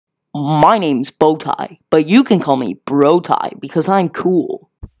My name's Bowtie, but you can call me Brotie because I'm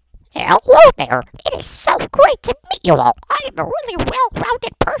cool. Hello there. It is so great to meet you all. I am a really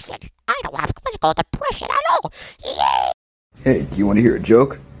well-rounded person. I don't have clinical depression at all. Yay! Hey, do you want to hear a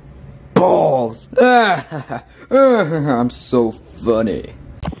joke? Balls! I'm so funny.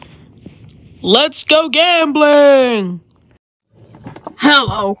 Let's go gambling!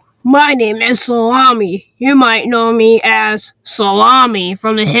 Hello, my name is Salami. You might know me as Salami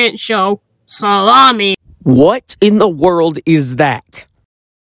from the hit show Salami. What in the world is that?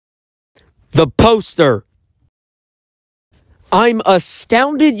 The poster. I'm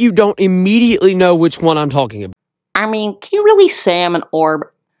astounded you don't immediately know which one I'm talking about. I mean, can you really say I'm an orb?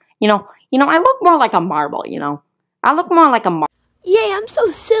 You know, I look more like a marble, I look more like a marble. Yay, I'm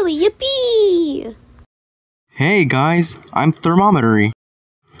so silly. Yippee! Hey guys, I'm Thermometery.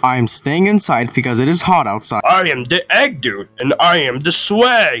 I'm staying inside because it is hot outside. I am the egg dude, and I am the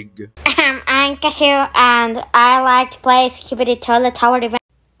swag. I'm Cashew, and I like to play Skibidi Toilet Tower Defense.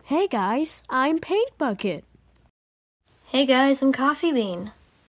 Hey guys, I'm Paint Bucket. Hey guys, I'm Coffee Bean.